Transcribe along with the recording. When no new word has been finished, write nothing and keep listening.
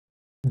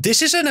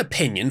This is an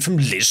opinion from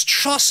Liz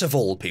Truss, of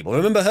all people.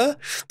 Remember her?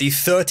 The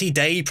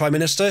 30-day prime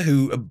minister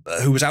who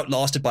was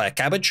outlasted by a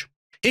cabbage?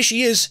 Here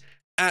she is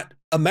at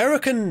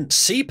American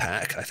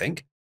CPAC, I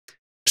think,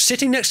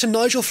 sitting next to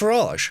Nigel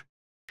Farage.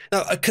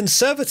 Now, a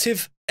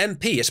Conservative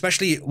MP,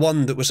 especially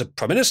one that was a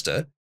prime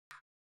minister,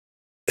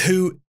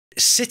 who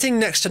sitting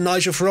next to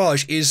Nigel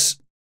Farage is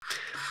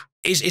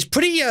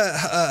pretty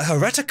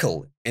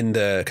heretical in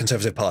the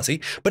Conservative Party.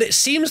 But it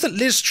seems that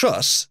Liz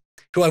Truss,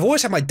 who I've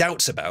always had my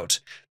doubts about,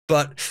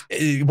 but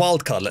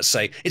wildcard, let's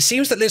say, it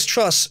seems that Liz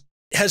Truss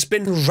has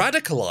been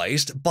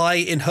radicalized by,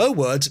 in her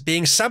words,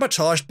 being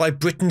sabotaged by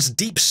Britain's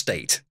deep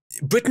state.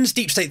 Britain's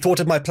deep state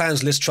thwarted my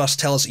plans, Liz Truss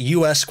tells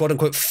US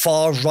quote-unquote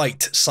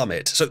far-right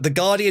summit. So The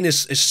Guardian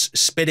is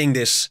spinning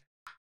this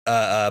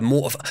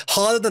more of,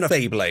 harder than a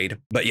Beyblade.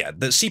 But yeah,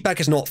 the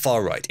CPAC is not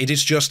far-right. It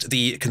is just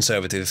the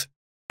Conservative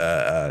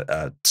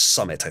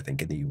summit, I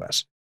think, in the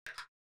US.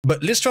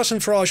 But Liz Truss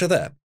and Farage are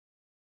there.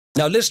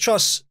 Now, Liz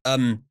Truss,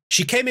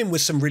 she came in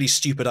with some really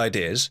stupid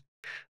ideas,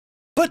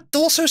 but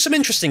also some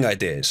interesting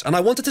ideas, and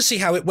I wanted to see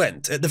how it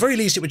went. At the very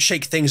least, it would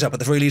shake things up. At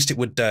the very least, it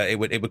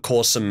would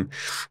cause some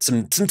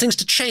things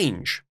to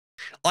change.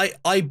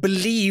 I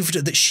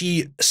believed that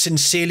she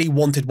sincerely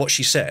wanted what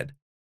she said,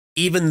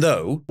 even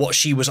though what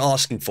she was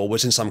asking for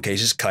was in some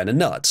cases kind of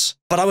nuts.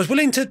 But I was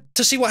willing to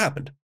see what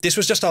happened. This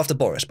was just after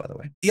Boris, by the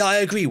way. Yeah, I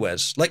agree,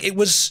 Wes. Like, it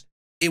was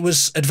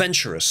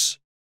adventurous,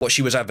 what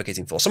she was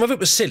advocating for. Some of it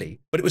was silly,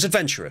 but it was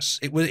adventurous.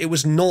 It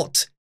was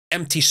not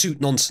empty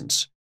suit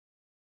nonsense.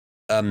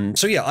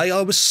 So yeah,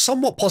 I was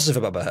somewhat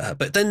positive about her,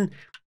 but then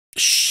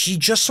she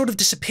just sort of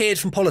disappeared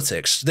from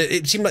politics.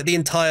 It seemed like the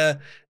entire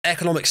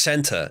economic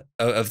centre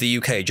of the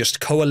UK just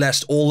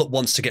coalesced all at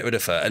once to get rid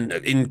of her, and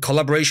in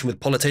collaboration with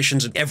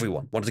politicians and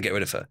everyone wanted to get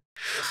rid of her.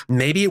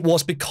 Maybe it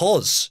was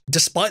because,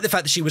 despite the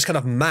fact that she was kind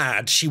of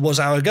mad, she was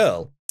our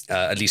girl,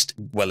 at least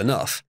well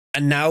enough.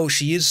 And now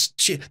she's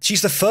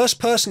the first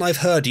person I've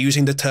heard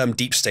using the term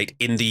deep state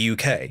in the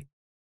UK.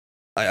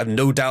 I have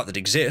no doubt that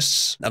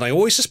exists, and I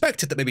always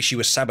suspected that maybe she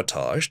was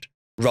sabotaged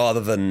rather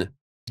than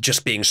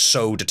just being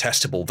so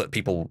detestable that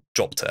people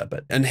dropped her.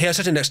 And here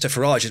sitting next to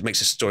Farage, it makes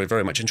this story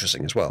very much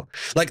interesting as well.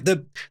 Like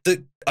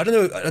I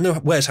don't know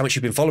Wes how much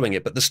you've been following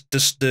it, but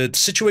the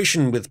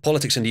situation with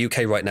politics in the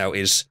UK right now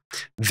is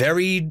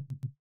very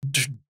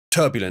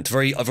turbulent,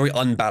 very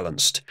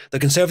unbalanced. The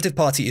Conservative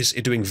Party is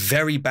doing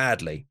very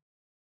badly,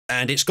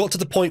 and it's got to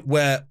the point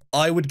where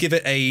I would give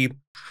it a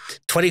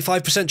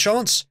 25%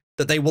 chance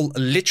that they will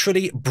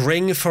literally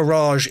bring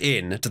Farage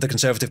in to the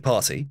Conservative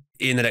Party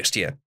in the next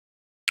year.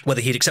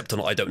 Whether he'd accept or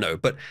not, I don't know.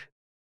 But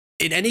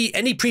in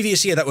any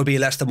previous year, that would be a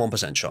less than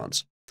 1%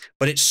 chance.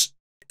 But it's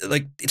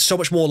so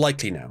much more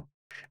likely now.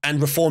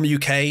 And Reform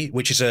UK,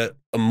 which is a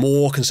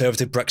more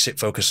conservative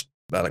Brexit-focused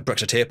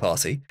Brexiteer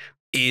party,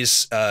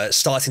 is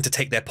starting to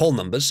take their poll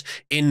numbers.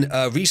 In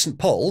a recent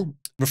poll,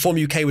 Reform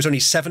UK was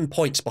only 7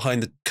 points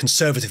behind the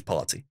Conservative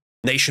Party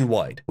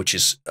nationwide, which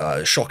is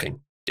a shocking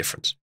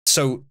difference.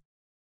 So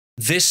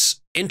this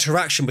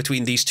interaction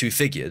between these two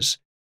figures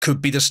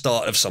could be the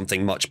start of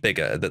something much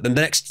bigger. The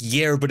next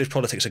year of British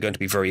politics are going to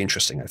be very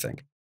interesting, I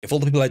think. If all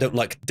the people I don't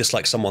like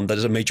dislike someone, that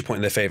is a major point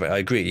in their favour. I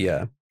agree,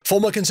 yeah.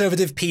 Former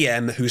Conservative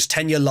PM, whose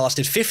tenure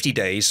lasted 50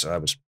 days, I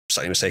was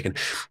slightly mistaken,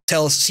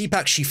 tells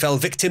CPAC she fell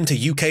victim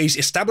to UK's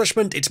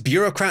establishment, its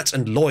bureaucrats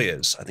and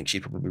lawyers. I think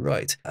she'd probably be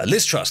right.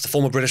 Liz Truss, the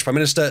former British Prime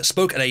Minister,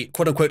 spoke at a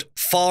quote-unquote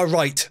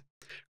far-right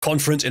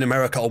conference in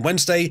America on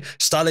Wednesday,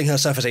 styling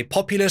herself as a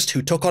populist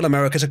who took on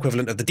America's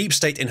equivalent of the deep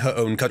state in her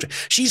own country.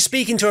 She's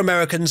speaking to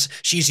Americans,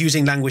 she's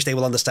using language they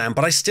will understand,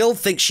 but I still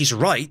think she's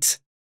right.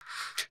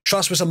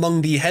 Truss was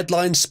among the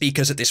headline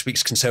speakers at this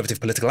week's Conservative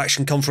Political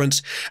Action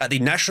Conference at the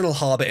National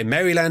Harbour in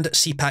Maryland.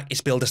 CPAC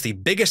is billed as the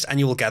biggest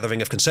annual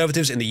gathering of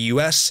conservatives in the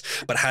US,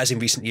 but has in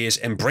recent years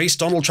embraced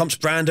Donald Trump's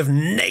brand of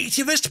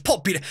nativist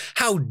popular.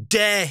 How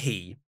dare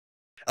he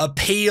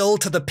appeal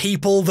to the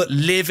people that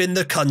live in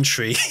the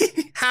country?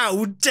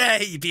 How dare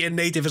he be a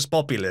nativist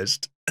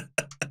populist?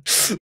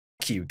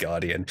 You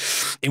Guardian.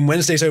 In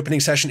Wednesday's opening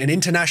session, an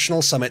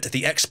international summit,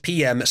 the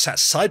ex-PM sat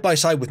side by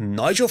side with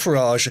Nigel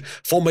Farage,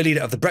 former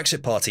leader of the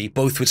Brexit Party,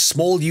 both with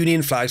small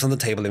union flags on the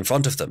table in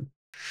front of them.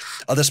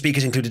 Other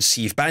speakers included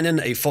Steve Bannon.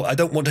 I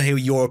don't want to hear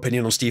your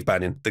opinion on Steve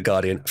Bannon, The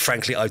Guardian.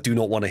 Frankly, I do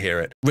not want to hear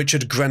it.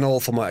 Richard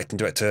Grenell, former acting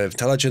director of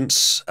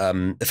intelligence.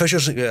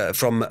 Officials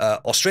from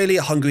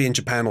Australia, Hungary and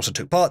Japan also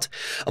took part.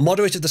 A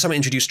moderator of the summit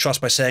introduced Truss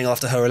by saying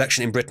after her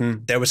election in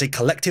Britain, there was a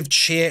collective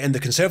cheer in the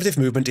conservative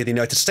movement in the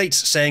United States,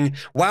 saying,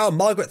 wow,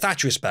 Margaret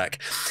Thatcher is back.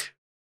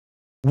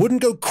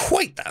 Wouldn't go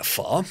quite that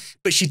far,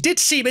 but she did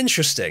seem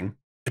interesting.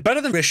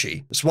 Better than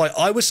Rishi. That's why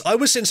I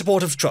was in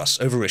support of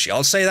Truss over Rishi.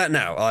 I'll say that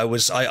now.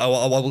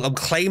 I'll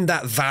claim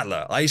that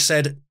valor. I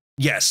said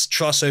yes,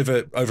 Truss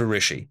over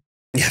Rishi.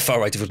 Yeah, far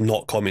right if it was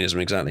not communism,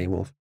 exactly.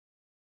 Well,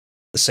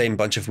 the same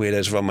bunch of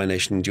weirdos run my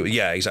nation.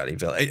 Yeah, exactly.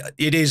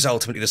 It is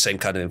ultimately the same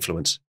kind of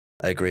influence.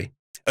 I agree.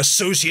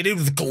 Associated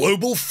with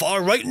global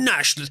far right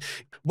nationalists.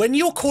 When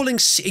you're calling,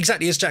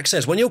 exactly as Jack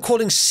says, when you're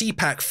calling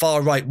CPAC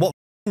far right, what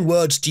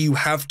words do you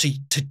have to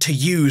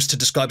use to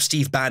describe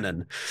Steve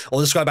Bannon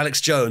or describe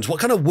Alex Jones? What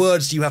kind of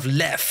words do you have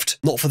left?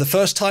 Not for the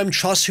first time,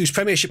 Truss, whose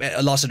premiership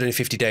lasted only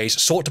 50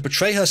 days, sought to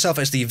portray herself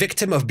as the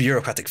victim of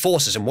bureaucratic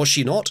forces. And was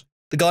she not?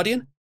 The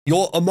Guardian?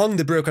 You're among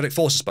the bureaucratic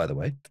forces, by the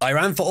way. I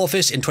ran for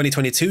office in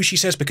 2022, she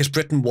says, because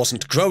Britain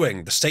wasn't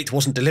growing, the state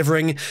wasn't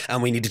delivering,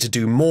 and we needed to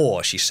do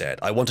more, she said.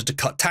 I wanted to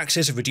cut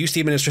taxes, reduce the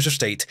administrative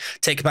state,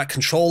 take back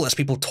control, as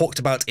people talked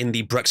about in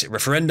the Brexit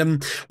referendum.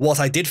 What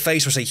I did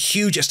face was a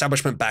huge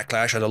establishment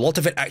backlash, and a lot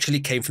of it actually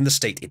came from the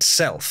state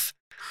itself.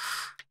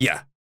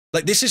 Yeah.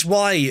 Like, this is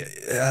why,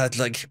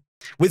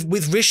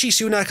 with Rishi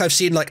Sunak, I've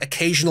seen, like,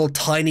 occasional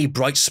tiny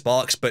bright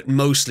sparks, but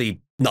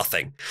mostly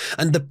nothing.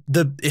 And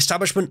the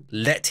establishment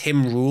let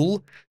him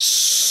rule,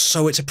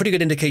 so it's a pretty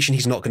good indication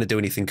he's not going to do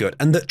anything good.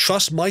 And that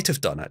Truss might have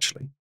done,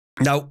 actually.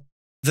 Now,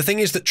 the thing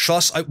is that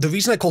Truss, the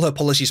reason I call her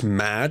policies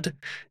mad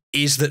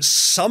is that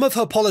some of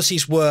her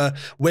policies were,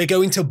 we're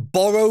going to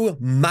borrow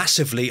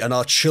massively and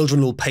our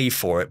children will pay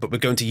for it, but we're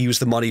going to use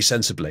the money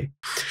sensibly.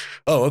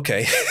 Oh,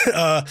 okay.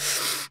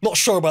 Not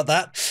sure about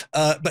that.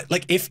 But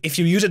like, if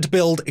you use it to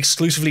build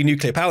exclusively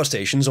nuclear power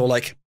stations, or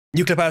like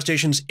nuclear power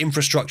stations,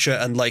 infrastructure,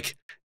 and like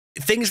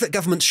things that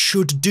governments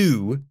should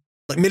do,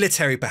 like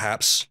military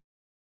perhaps,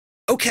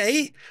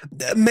 okay,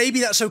 maybe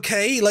that's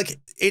okay. Like,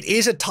 it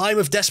is a time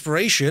of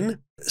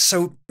desperation,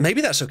 so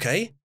maybe that's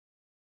okay.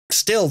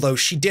 Still, though,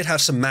 she did have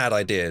some mad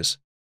ideas.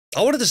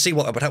 I wanted to see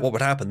what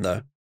would happen,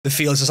 though. The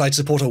Fields decided to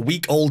support a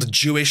week-old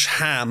Jewish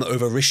ham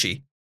over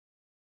Rishi.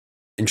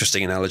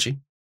 Interesting analogy.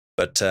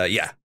 But,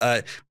 yeah.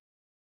 An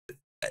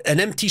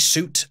empty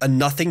suit, a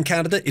nothing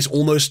candidate is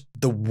almost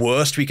the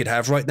worst we could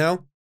have right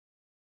now.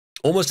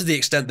 Almost to the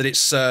extent that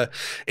it's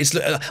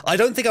I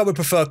don't think I would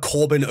prefer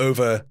Corbyn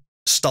over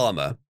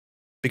Starmer,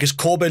 because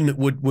Corbyn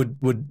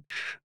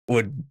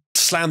would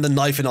slam the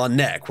knife in our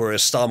neck,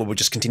 whereas Starmer would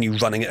just continue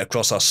running it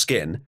across our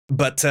skin.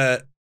 But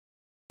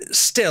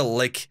still,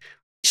 like,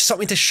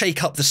 something to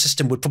shake up the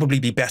system would probably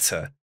be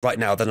better right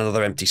now than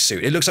another empty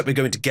suit. It looks like we're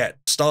going to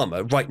get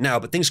Starmer right now,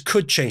 but things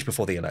could change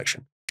before the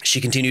election. She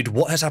continued,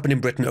 what has happened in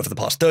Britain over the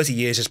past 30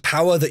 years is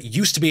power that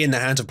used to be in the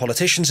hands of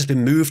politicians has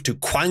been moved to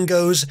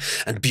quangos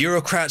and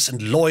bureaucrats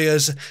and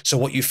lawyers. So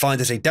what you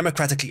find is a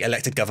democratically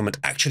elected government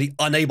actually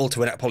unable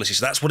to enact policy.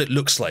 So that's what it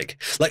looks like.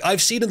 Like,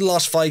 I've seen in the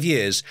last 5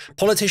 years,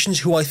 politicians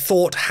who I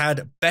thought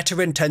had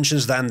better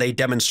intentions than they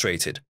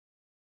demonstrated.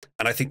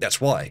 And I think that's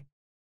why.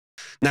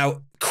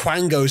 Now,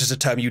 quangos is a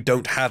term you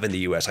don't have in the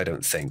US, I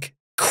don't think.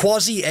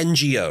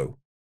 Quasi-NGO.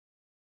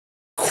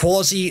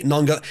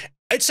 Quasi-non-government.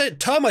 It's a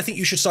term I think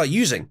you should start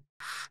using,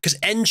 because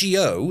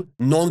NGO,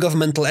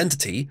 non-governmental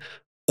entity,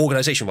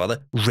 organization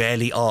rather,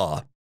 rarely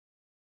are.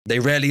 They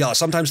rarely are.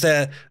 Sometimes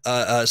they're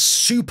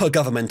super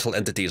governmental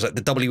entities, like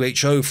the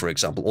WHO, for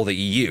example, or the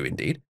EU,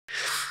 indeed.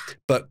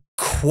 But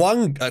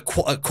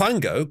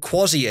quango,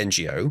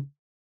 quasi-NGO,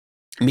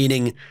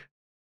 meaning,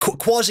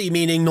 quasi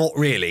meaning not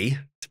really,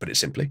 to put it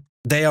simply.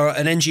 They are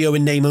an NGO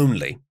in name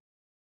only.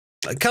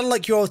 Kind of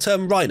like your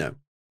term rhino,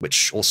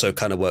 which also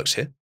kind of works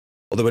here.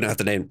 Although we don't have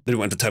the name, they don't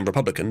want the term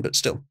Republican, but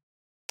still.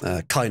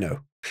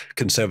 Kino,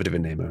 conservative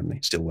in name only,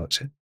 still works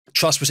here.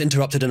 Truss was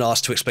interrupted and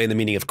asked to explain the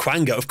meaning of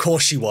quango. Of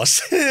course she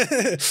was.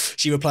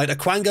 She replied, a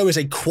quango is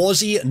a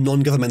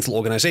quasi-non-governmental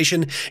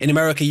organization. In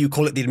America, you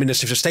call it the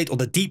administrative state or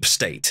the deep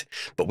state.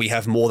 But we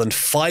have more than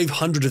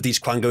 500 of these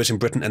quangos in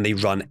Britain, and they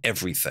run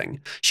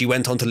everything. She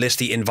went on to list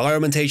the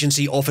Environment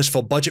Agency, Office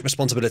for Budget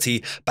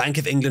Responsibility, Bank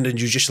of England and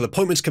Judicial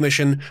Appointments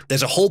Commission.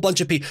 There's a whole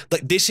bunch of people.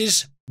 Like, this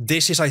is,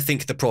 I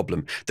think, the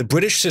problem. The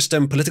British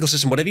system, political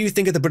system, whatever you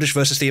think of the British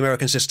versus the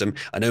American system,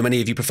 I know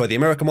many of you prefer the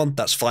American one,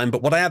 that's fine,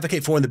 but what I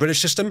advocate for in the British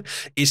system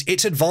is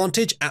its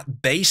advantage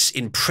at base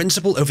in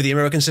principle over the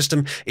American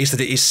system is that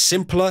it is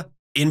simpler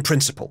in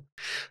principle.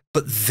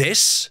 But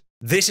this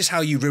is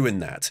how you ruin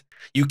that.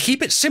 You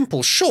keep it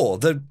simple, sure,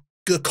 the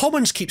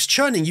Commons keeps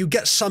churning, you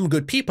get some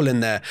good people in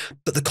there,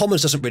 but the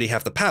Commons doesn't really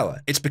have the power.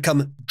 It's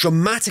become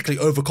dramatically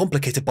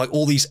overcomplicated by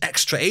all these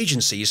extra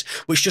agencies,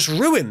 which just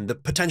ruin the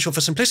potential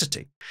for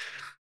simplicity.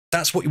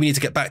 That's what we need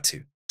to get back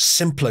to.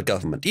 Simpler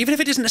government, even if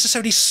it isn't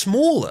necessarily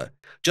smaller,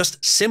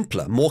 just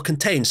simpler, more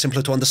contained,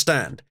 simpler to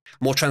understand,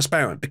 more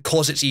transparent,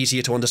 because it's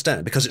easier to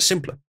understand, because it's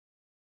simpler.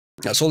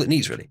 That's all it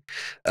needs, really.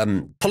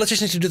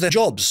 Politicians need to do their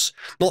jobs,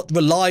 not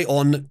rely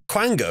on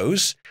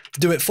quangos to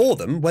do it for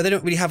them, where they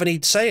don't really have any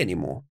say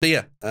anymore. But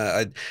yeah,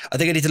 I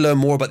think I need to learn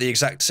more about the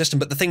exact system,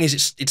 but the thing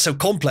is, it's so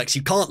complex,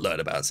 you can't learn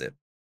about it.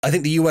 I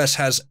think the US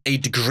has a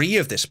degree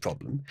of this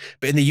problem,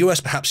 but in the US,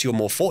 perhaps you're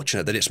more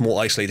fortunate that it's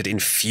more isolated in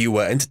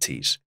fewer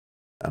entities.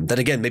 Then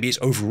again, maybe it's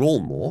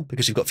overall more,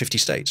 because you've got 50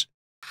 states.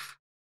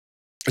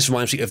 This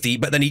reminds me of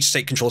but then each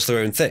state controls their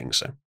own thing.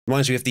 So it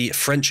reminds me of the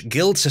French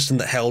guild system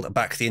that held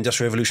back the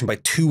Industrial Revolution by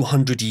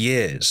 200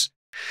 years.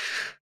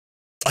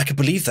 I could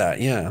believe that,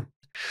 yeah.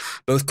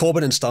 Both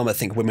Corbyn and Starmer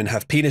think women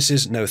have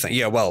penises. No,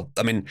 yeah, well,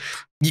 I mean,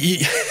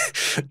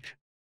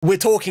 we're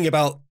talking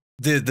about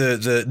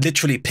the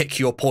literally pick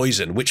your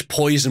poison. Which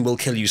poison will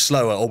kill you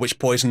slower, or which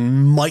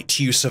poison might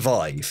you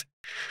survive?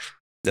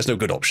 There's no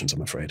good options,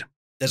 I'm afraid.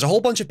 There's a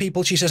whole bunch of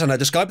people, she says, and I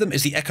describe them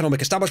as the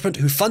economic establishment,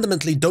 who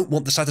fundamentally don't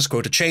want the status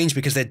quo to change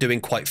because they're doing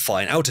quite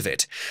fine out of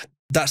it.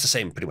 That's the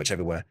same pretty much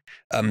everywhere.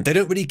 They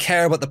don't really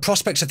care about the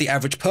prospects of the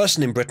average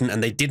person in Britain,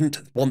 and they didn't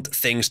want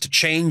things to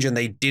change, and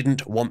they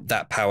didn't want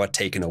that power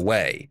taken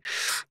away.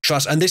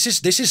 Truss, and this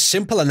is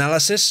simple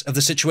analysis of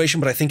the situation,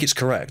 but I think it's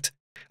correct.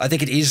 I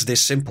think it is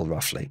this simple,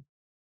 roughly.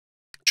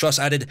 Truss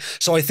added,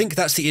 so I think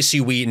that's the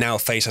issue we now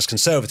face as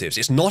conservatives.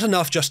 It's not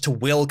enough just to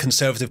will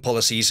conservative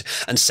policies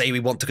and say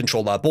we want to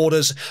control our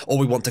borders, or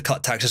we want to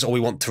cut taxes, or we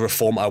want to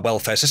reform our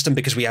welfare system,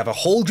 because we have a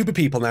whole group of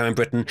people now in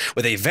Britain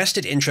with a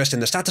vested interest in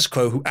the status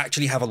quo who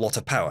actually have a lot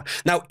of power.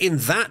 Now, in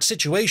that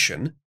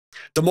situation,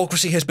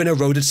 democracy has been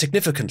eroded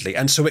significantly,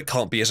 and so it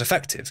can't be as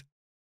effective.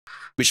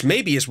 Which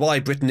maybe is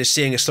why Britain is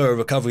seeing a slower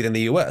recovery than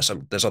the US.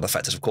 There's other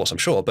factors, of course, I'm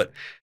sure, but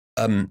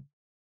in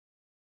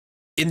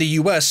the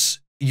US,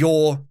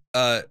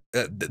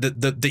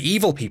 the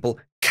evil people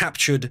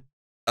captured,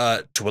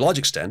 to a large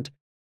extent,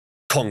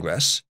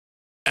 Congress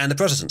and the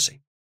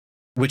presidency,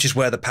 which is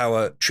where the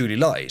power truly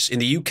lies. In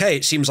the UK,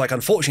 it seems like,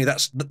 unfortunately,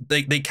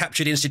 they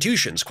captured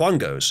institutions,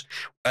 quangos,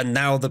 and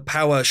now the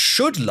power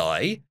should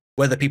lie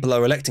where the people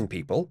are electing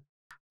people,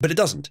 but it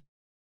doesn't.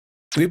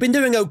 We've been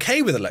doing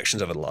okay with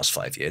elections over the last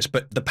 5 years,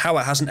 but the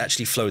power hasn't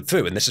actually flowed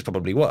through, and this is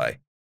probably why.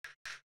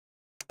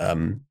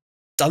 I'm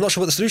not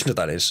sure what the solution to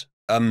that is.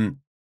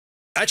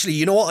 Actually,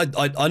 you know what?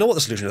 I know what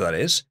the solution to that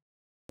is.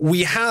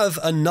 We have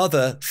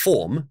another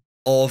form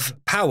of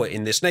power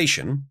in this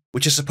nation,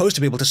 which is supposed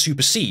to be able to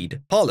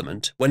supersede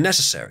Parliament when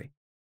necessary.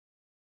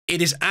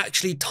 It is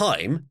actually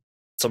time,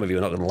 some of you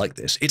are not going to like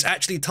this, it's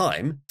actually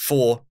time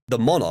for the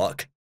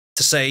monarch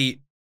to say,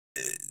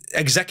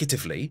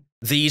 executively,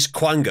 these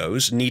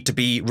quangos need to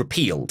be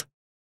repealed.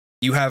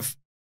 You have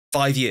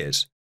 5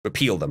 years.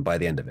 Repeal them by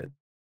the end of it.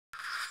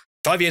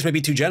 5 years may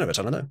be too generous,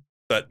 I don't know.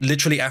 But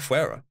literally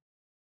afuera.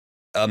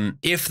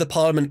 If the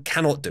Parliament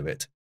cannot do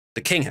it,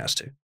 the king has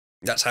to.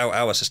 That's how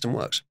our system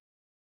works.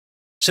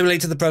 Similarly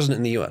to the president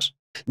in the US.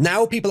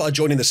 Now people are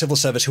joining the civil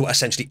service who are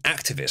essentially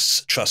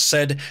activists. Truss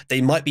said they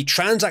might be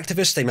trans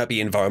activists, they might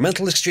be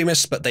environmental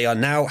extremists, but they are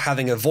now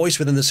having a voice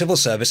within the civil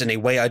service in a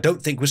way I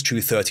don't think was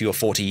true 30 or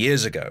 40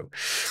 years ago.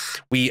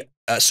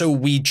 So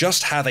we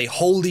just have a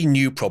wholly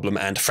new problem,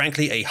 and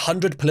frankly,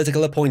 100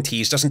 political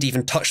appointees doesn't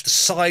even touch the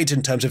sides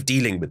in terms of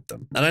dealing with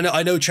them. And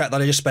I know, chat,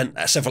 that I just spent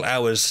several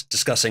hours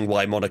discussing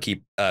why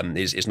monarchy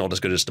is not as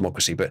good as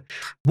democracy. But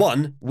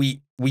one,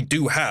 we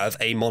do have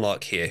a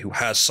monarch here who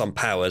has some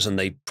powers, and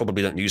they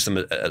probably don't use them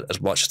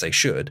as much as they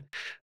should.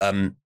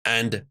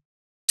 And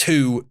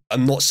two,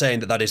 I'm not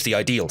saying that that is the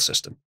ideal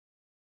system.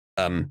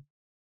 And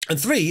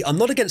three, I'm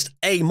not against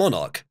a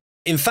monarch.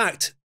 In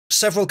fact,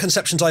 several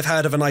conceptions I've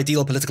had of an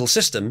ideal political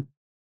system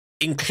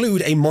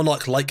include a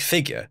monarch-like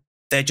figure.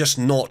 They're just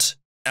not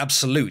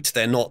absolute.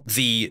 They're not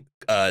the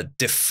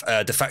de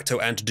facto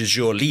and de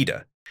jure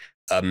leader.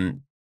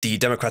 The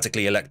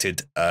democratically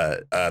elected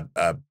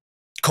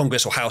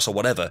Congress or House or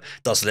whatever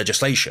does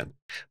legislation.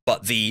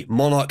 But the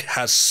monarch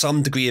has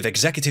some degree of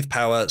executive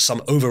power,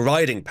 some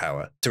overriding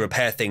power to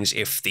repair things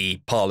if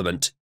the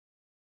Parliament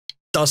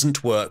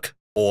doesn't work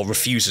or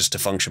refuses to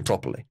function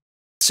properly.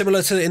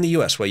 Similar to in the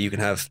US, where you can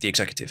have the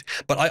executive.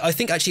 But I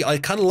think actually I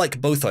kind of like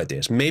both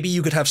ideas. Maybe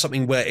you could have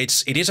something where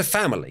it is a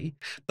family,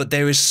 but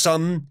there is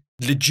some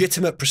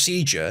legitimate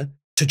procedure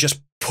to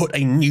just put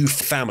a new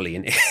family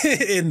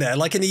in there,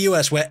 like in the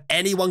US, where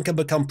anyone can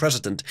become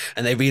president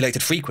and they're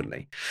re-elected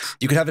frequently.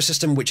 You could have a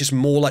system which is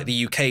more like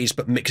the UK's,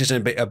 but mixes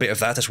in a bit of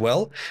that as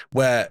well,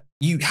 where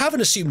you have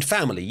an assumed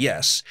family,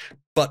 yes,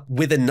 but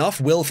with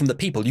enough will from the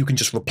people, you can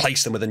just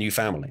replace them with a new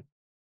family.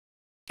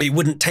 It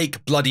wouldn't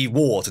take bloody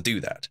war to do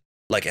that,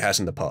 like it has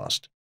in the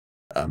past.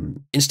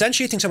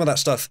 Instantiating some of that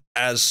stuff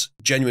as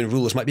genuine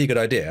rulers might be a good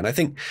idea. And I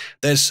think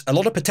there's a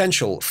lot of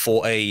potential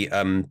for a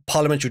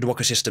parliamentary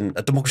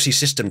democracy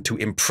system to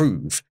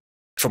improve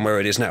from where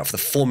it is now, for the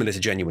formula to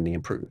genuinely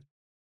improve.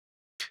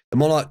 The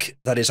monarch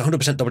that is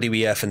 100%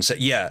 WEF and say,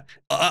 yeah,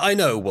 I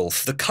know,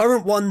 Wolf, the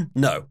current one,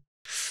 no.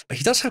 But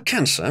he does have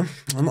cancer.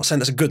 I'm not saying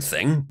that's a good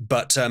thing,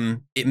 but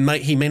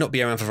he may not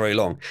be around for very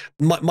long.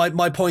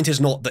 My point is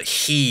not that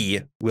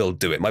he will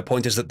do it. My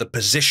point is that the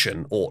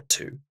position ought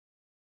to.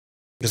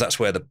 Because that's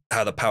where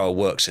how the power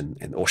works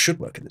or should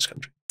work in this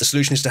country. The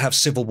solution is to have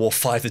Civil War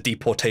 5, the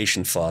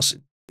deportation farce.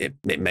 It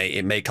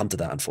may come to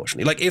that,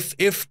 unfortunately. Like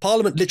if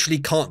Parliament literally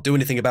can't do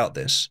anything about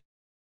this,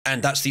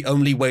 and that's the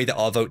only way that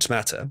our votes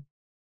matter,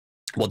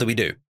 what do we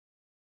do?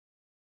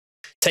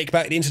 Take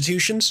back the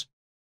institutions?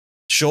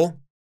 Sure.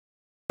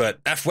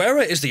 But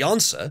afuera is the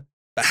answer.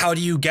 But how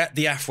do you get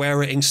the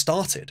afuera-ing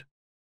started?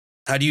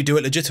 How do you do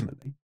it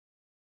legitimately?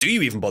 Do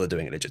you even bother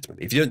doing it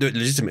legitimately? If you don't do it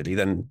legitimately,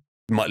 then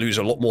you might lose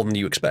a lot more than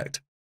you expect.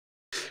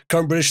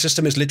 Current British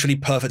system is literally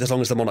perfect as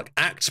long as the monarch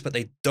acts, but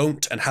they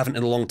don't and haven't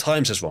in a long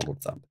time, says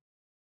Ronald Thumb.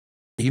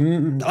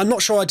 I'm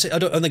not sure I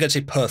don't think I'd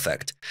say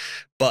perfect,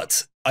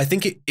 but I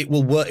think it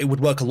will work. It would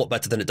work a lot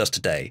better than it does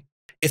today.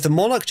 If the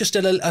monarch just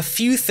did a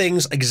few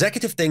things,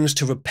 executive things,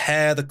 to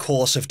repair the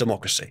course of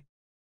democracy.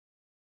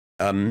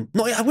 No,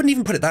 I wouldn't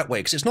even put it that way,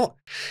 because it's not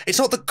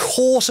the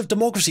course of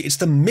democracy, it's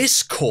the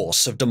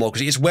miscourse of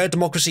democracy. It's where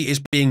democracy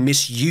is being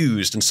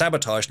misused and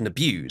sabotaged and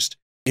abused.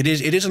 It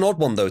is an odd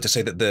one, though, to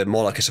say that the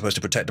monarch is supposed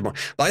to protect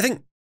democracy. But I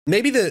think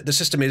maybe the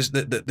system is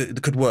that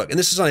could work, and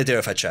this is an idea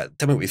I've had, chat.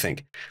 Tell me what you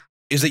think.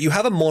 Is that you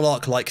have a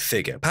monarch-like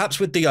figure, perhaps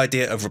with the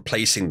idea of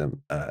replacing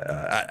them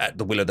at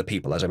the will of the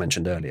people, as I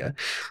mentioned earlier.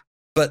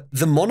 But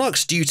the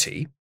monarch's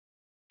duty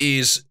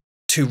is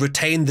to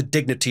retain the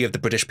dignity of the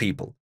British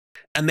people,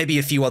 and maybe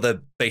a few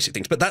other basic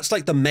things. But that's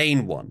like the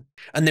main one.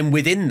 And then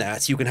within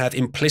that, you can have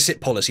implicit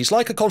policies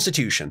like a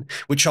constitution,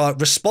 which are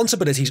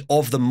responsibilities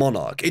of the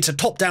monarch. It's a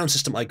top-down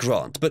system, I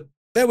grant, but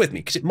bear with me,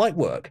 because it might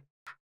work.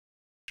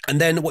 And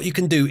then what you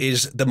can do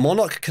is the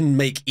monarch can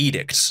make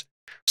edicts,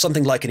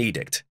 something like an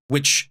edict,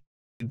 which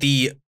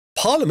the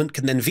parliament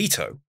can then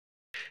veto.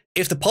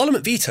 If the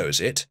parliament vetoes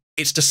it,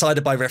 it's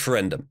decided by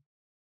referendum.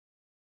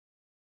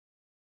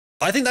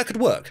 I think that could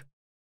work.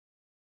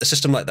 A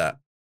system like that.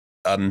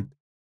 And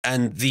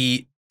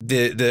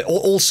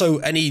also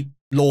any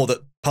law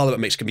that parliament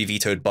makes can be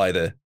vetoed by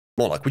the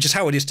monarch, which is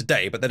how it is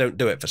today, but they don't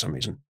do it for some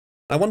reason.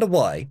 I wonder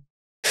why.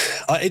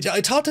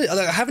 It's hard to,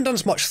 I haven't done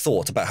as much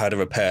thought about how to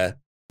repair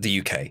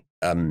the UK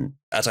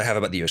as I have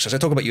about the US. So I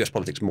talk about US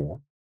politics more.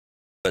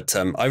 But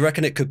I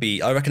reckon it could be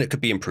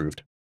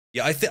improved.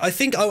 Yeah, I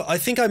think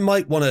I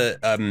might want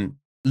to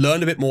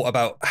learn a bit more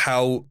about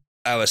how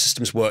our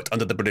systems worked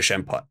under the British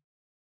Empire,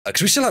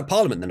 because we still had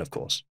Parliament then, of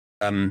course.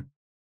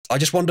 I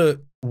just wonder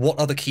what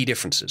are the key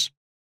differences.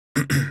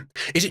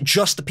 Is it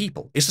just the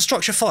people? Is the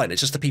structure fine? It's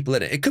just the people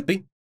in it. It could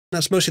be.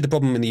 That's mostly the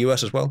problem in the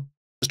US as well.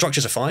 The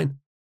structures are fine,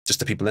 just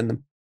the people in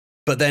them.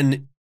 But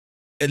then,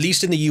 at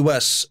least in the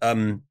US,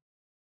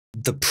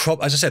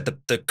 as I said,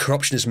 the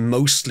corruption is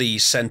mostly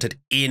centered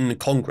in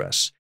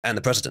Congress and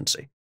the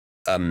presidency.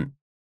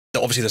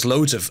 Obviously, there's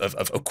loads of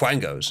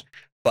quangos,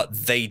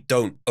 but they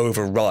don't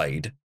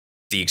override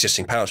the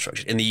existing power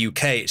structure. In the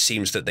UK, it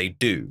seems that they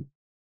do,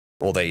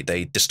 or they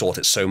distort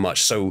it so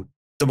much, so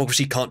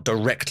democracy can't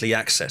directly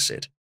access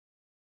it.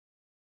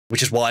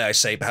 Which is why I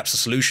say perhaps the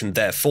solution,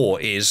 therefore,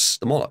 is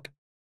the monarch.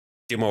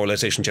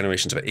 Demoralization,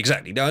 generations of it.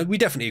 Exactly. No, we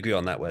definitely agree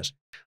on that, Wes.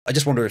 I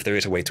just wonder if there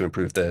is a way to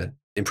improve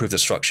the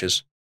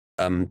structures.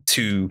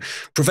 To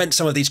prevent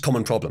some of these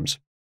common problems,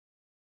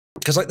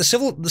 because like the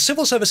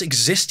civil service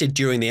existed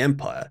during the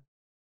empire.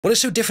 What is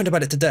so different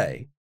about it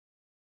today?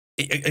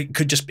 It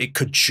could just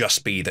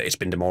be that it's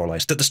been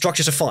demoralized. That the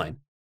structures are fine.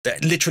 They're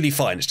literally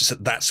fine. It's just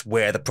that that's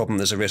where the problem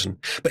has arisen.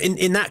 But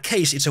in that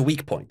case, it's a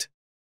weak point,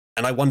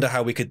 and I wonder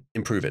how we could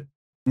improve it.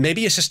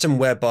 Maybe a system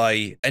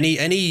whereby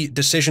any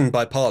decision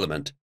by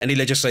Parliament, any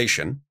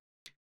legislation,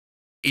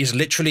 is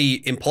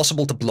literally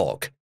impossible to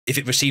block. If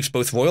it receives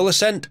both royal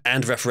assent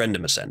and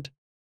referendum assent,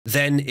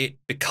 then it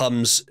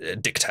becomes a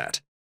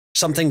diktat.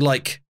 Something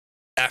like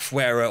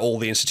AFWERA, all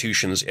the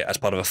institutions as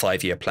part of a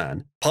 5-year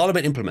plan.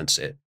 Parliament implements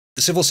it.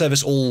 The civil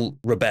service all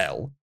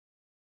rebel,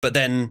 but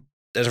then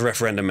there's a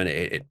referendum and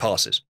it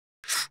passes.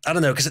 I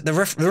don't know, because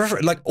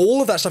like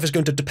all of that stuff is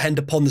going to depend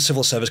upon the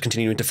civil service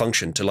continuing to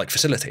function to like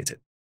facilitate it.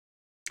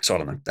 So I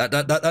don't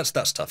know.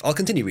 That's tough. I'll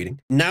continue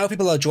reading. Now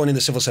people are joining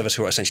the civil service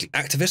who are essentially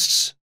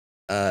activists.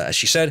 As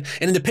she said,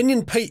 in an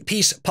opinion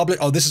piece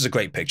published. Oh, this is a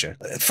great picture.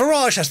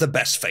 Farage has the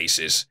best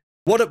faces.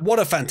 What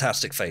a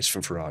fantastic face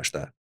from Farage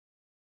there.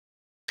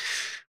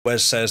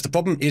 Wes says, the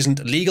problem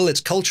isn't legal, it's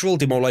cultural.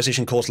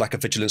 Demoralization caused lack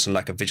of vigilance, and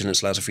lack of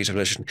vigilance allows a free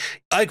circulation.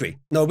 I agree.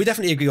 No, we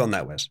definitely agree on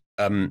that, Wes.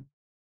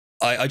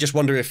 I just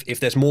wonder if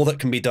there's more that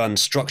can be done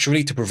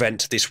structurally to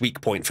prevent this weak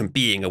point from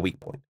being a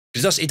weak point.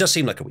 It does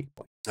seem like a weak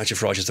point. Actually,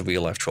 Farage is the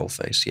real-life troll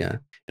face, yeah.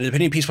 In an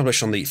opinion piece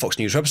published on the Fox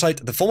News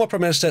website, the former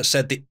Prime Minister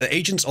said the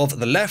agents of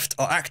the left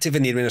are active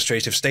in the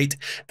administrative state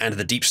and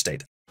the deep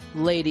state.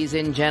 Ladies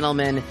and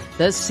gentlemen,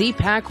 the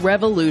CPAC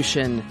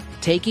revolution,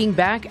 taking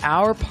back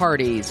our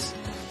parties.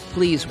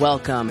 Please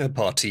welcome...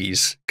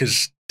 parties,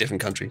 because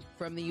different countries.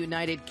 From the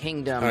United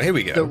Kingdom, here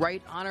we go. The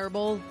Right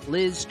Honourable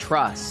Liz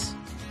Truss.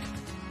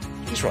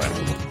 He's right.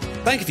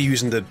 Thank you for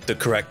using the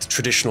correct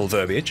traditional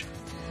verbiage.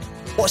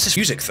 What's this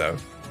music, though?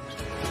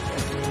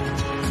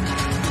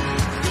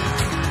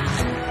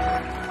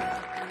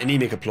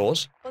 Anemic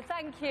applause. Well,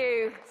 thank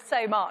you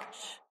so much.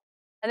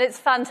 And it's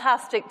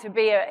fantastic to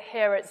be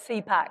here at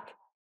CPAC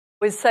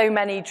with so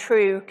many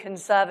true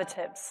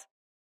conservatives.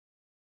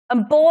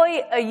 And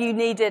boy, are you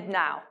needed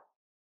now.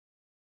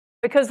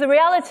 Because the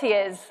reality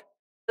is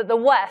that the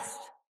West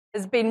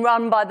has been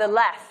run by the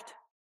left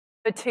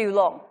for too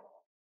long.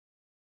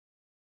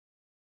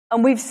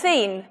 And we've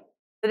seen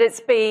that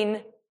it's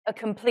been a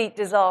complete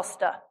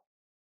disaster.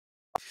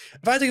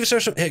 If I had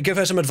to give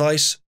her some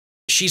advice,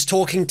 she's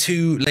talking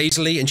too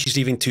lazily and she's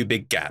leaving too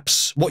big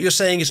gaps. What you're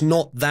saying is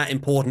not that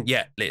important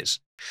yet, Liz.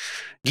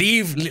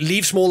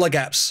 Leave smaller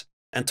gaps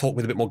and talk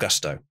with a bit more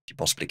gusto, if you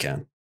possibly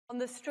can. On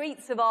the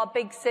streets of our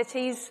big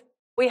cities,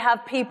 we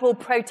have people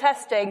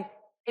protesting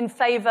in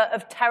favour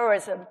of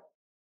terrorism,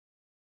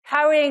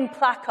 carrying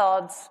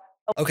placards.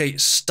 Okay,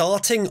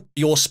 starting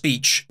your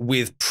speech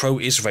with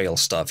pro-Israel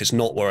stuff is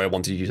not where I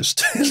wanted you to.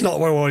 It's not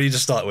where I wanted you to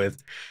start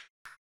with.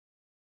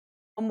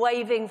 and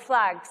waving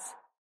flags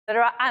that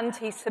are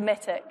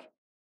anti-Semitic.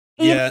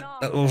 Yeah,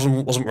 that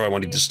wasn't where I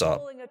wanted to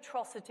start.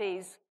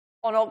 Atrocities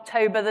on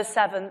October the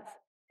 7th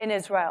in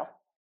Israel.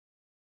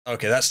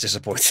 Okay, that's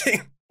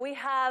disappointing. We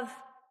have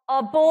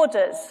our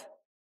borders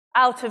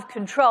out of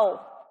control,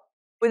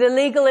 with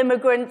illegal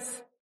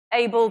immigrants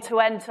able to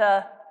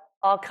enter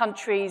our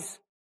countries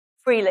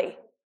freely.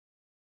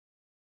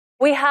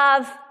 We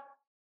have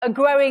a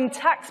growing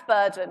tax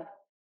burden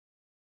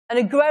and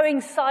a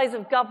growing size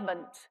of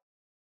government,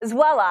 as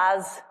well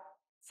as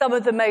some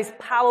of the most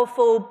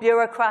powerful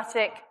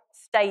bureaucratic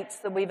states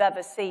that we've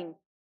ever seen.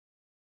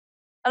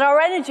 And our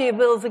energy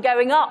bills are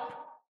going up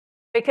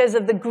because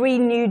of the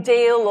Green New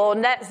Deal or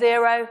net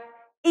zero,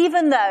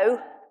 even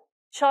though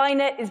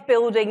China is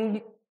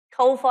building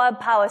coal-fired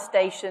power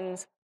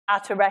stations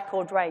at a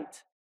record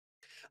rate.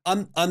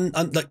 I'm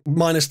like,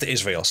 minus the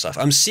Israel stuff.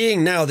 I'm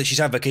seeing now that she's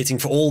advocating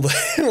for all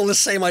the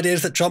same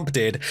ideas that Trump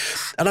did,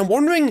 and I'm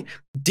wondering,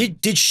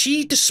 did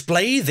she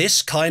display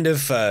this kind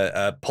of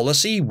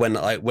policy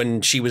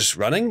when she was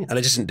running, and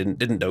I just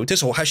didn't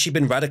notice, or has she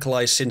been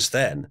radicalized since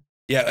then?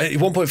 Yeah,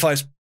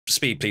 1.5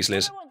 speed, please,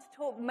 Liz. What I want to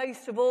talk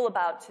most of all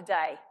about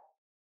today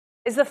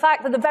is the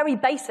fact that the very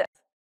basis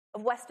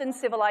of Western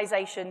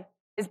civilization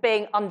is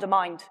being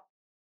undermined.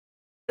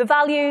 The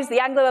values, the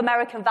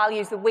Anglo-American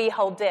values that we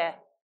hold dear,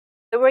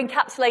 that were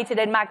encapsulated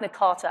in Magna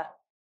Carta,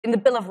 in the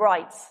Bill of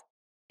Rights,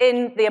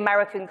 in the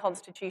American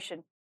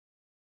Constitution.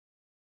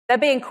 They're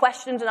being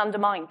questioned and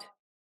undermined.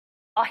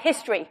 Our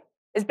history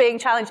is being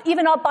challenged.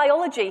 Even our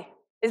biology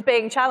is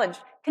being challenged.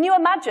 Could you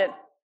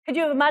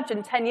have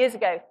imagined 10 years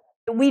ago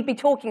that we'd be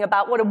talking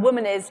about what a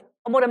woman is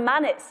and what a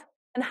man is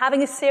and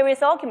having a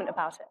serious argument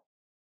about it?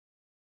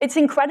 It's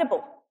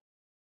incredible.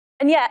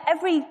 And yet,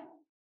 every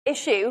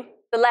issue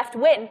the left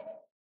win,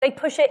 they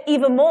push it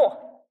even more.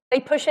 They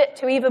push it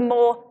to even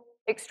more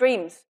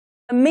extremes.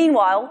 And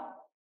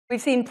meanwhile,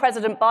 we've seen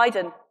President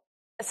Biden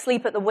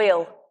asleep at the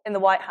wheel in the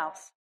White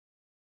House.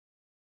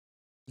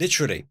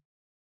 Literally,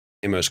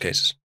 in most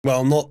cases.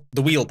 Well, not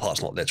the wheel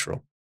part's not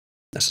literal,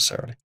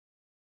 necessarily.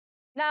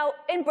 Now,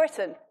 in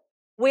Britain,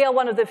 we are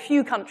one of the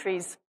few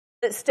countries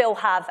that still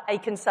have a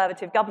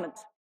conservative government.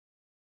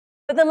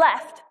 But the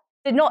left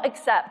did not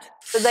accept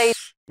that they...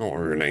 Not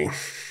really.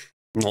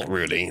 Not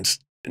really. It's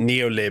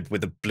neo-lib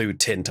with a blue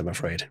tint, I'm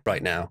afraid,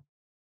 right now.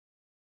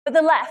 But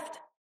the left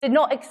did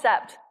not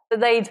accept that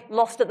they'd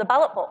lost at the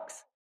ballot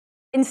box.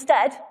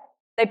 Instead,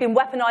 they've been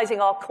weaponizing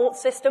our court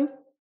system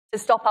to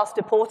stop us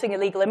deporting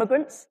illegal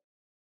immigrants.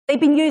 They've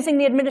been using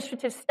the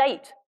administrative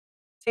state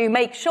to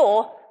make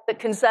sure that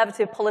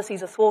conservative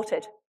policies are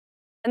thwarted.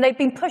 And they've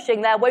been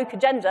pushing their woke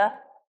agenda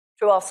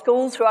through our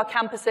schools, through our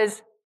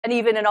campuses, and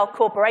even in our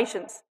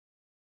corporations.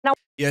 Now,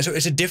 yeah, so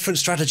it's a different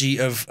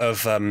strategy of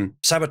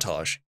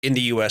sabotage in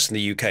the US and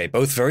the UK,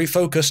 both very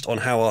focused on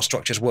how our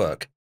structures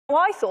work.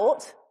 I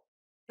thought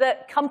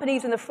that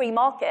companies in the free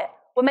market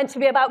were meant to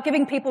be about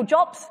giving people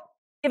jobs,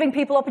 giving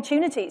people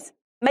opportunities,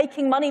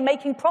 making money,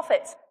 making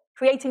profits,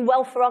 creating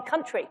wealth for our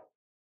country.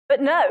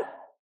 But no,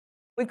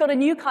 we've got a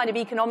new kind of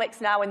economics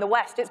now in the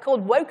West. It's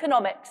called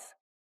wokenomics.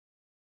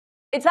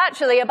 It's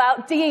actually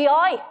about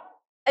DEI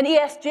and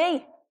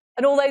ESG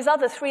and all those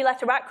other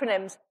three-letter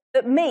acronyms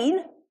that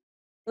mean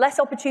less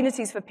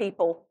opportunities for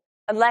people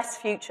and less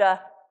future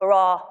for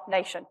our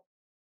nation.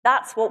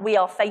 That's what we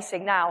are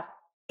facing now,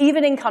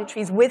 even in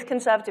countries with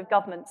conservative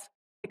governments,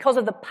 because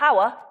of the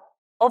power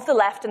of the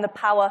left and the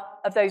power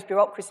of those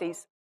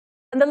bureaucracies.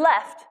 And the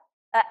left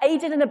are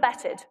aided and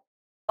abetted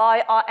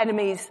by our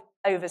enemies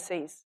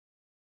overseas.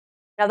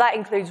 Now, that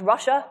includes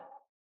Russia,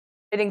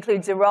 it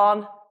includes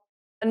Iran,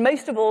 and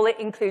most of all, it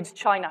includes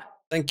China.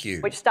 Thank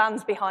you. Which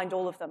stands behind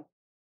all of them.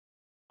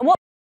 And what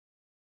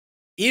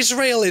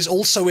Israel is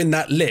also in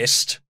that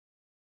list,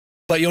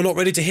 but you're not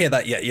ready to hear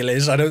that yet,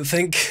 Liz, I don't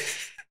think.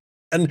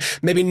 And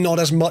maybe not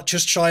as much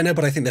as China,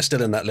 but I think they're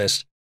still in that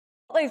list.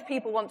 What those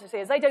people want to see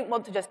is they don't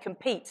want to just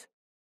compete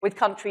with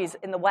countries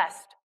in the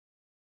West.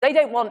 They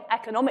don't want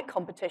economic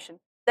competition.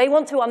 They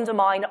want to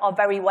undermine our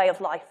very way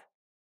of life.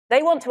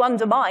 They want to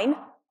undermine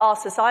our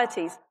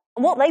societies.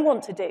 And what they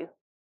want to do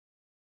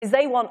is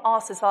they want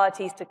our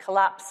societies to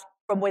collapse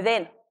from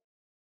within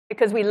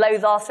because we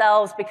loathe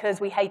ourselves,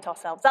 because we hate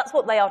ourselves. That's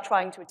what they are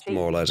trying to achieve.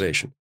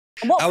 Moralization.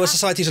 Our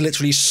societies are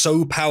literally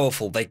so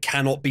powerful, they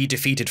cannot be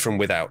defeated from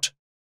without.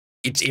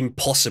 It's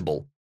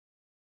impossible.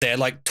 They're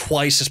like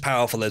twice as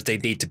powerful as they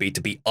need to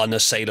be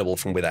unassailable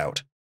from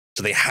without.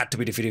 So they had to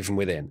be defeated from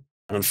within.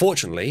 And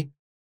unfortunately,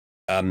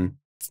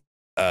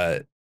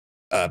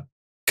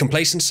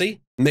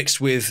 complacency mixed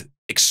with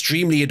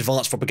extremely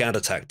advanced propaganda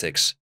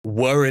tactics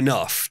were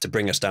enough to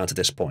bring us down to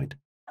this point.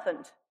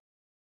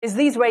 Is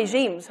these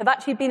regimes have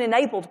actually been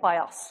enabled by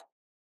us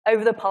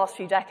over the past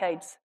few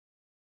decades.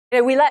 You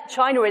know, we let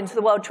China into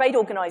the World Trade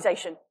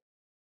Organization,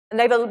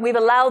 and we've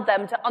allowed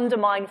them to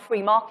undermine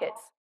free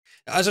markets.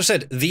 As I've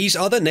said, these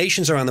other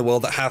nations around the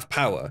world that have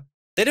power,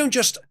 they don't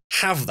just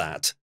have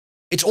that.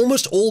 It's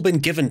almost all been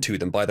given to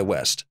them by the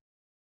West,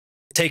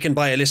 taken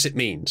by illicit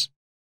means.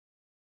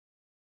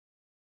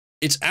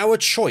 It's our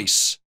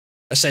choice,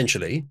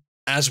 essentially,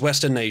 as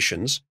Western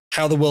nations,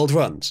 how the world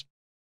runs.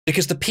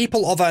 Because the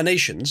people of our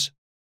nations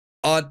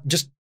are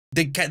just,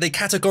 they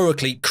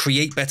categorically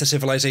create better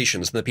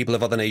civilizations than the people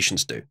of other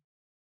nations do.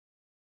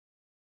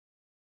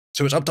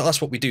 So it's up to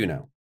us what we do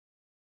now.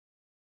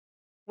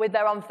 With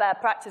their unfair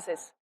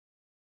practices.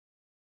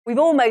 We've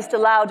almost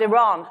allowed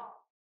Iran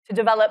to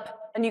develop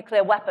a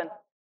nuclear weapon.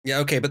 Yeah,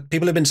 okay, but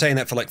people have been saying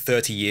that for like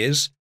 30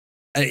 years.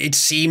 And it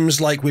seems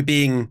like we're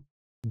being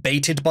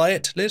baited by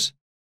it, Liz.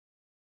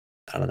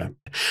 I don't know.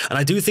 And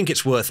I do think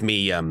it's worth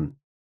me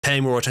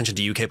paying more attention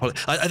to UK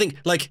politics. I think,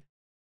 like,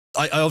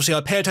 I obviously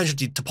I pay attention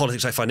to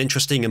politics I find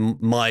interesting,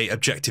 and my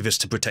objective is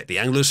to protect the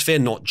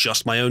Anglosphere, not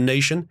just my own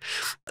nation.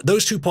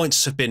 Those 2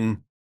 points have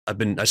been,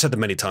 I've said them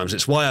many times.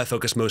 It's why I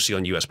focus mostly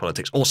on US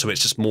politics. Also,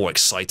 it's just more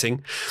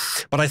exciting.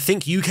 But I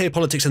think UK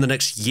politics in the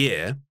next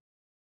year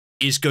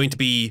is going to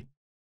be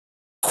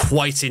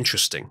quite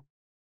interesting.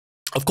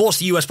 Of course,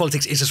 the US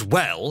politics is as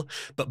well,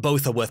 but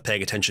both are worth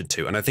paying attention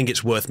to. And I think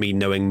it's worth me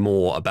knowing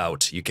more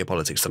about UK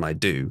politics than I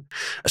do,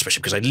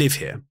 especially because I live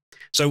here.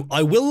 So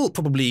I will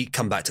probably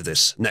come back to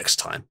this next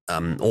time,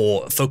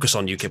 or focus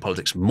on UK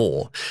politics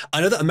more.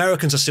 I know that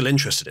Americans are still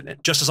interested in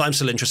it, just as I'm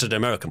still interested in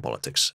American politics.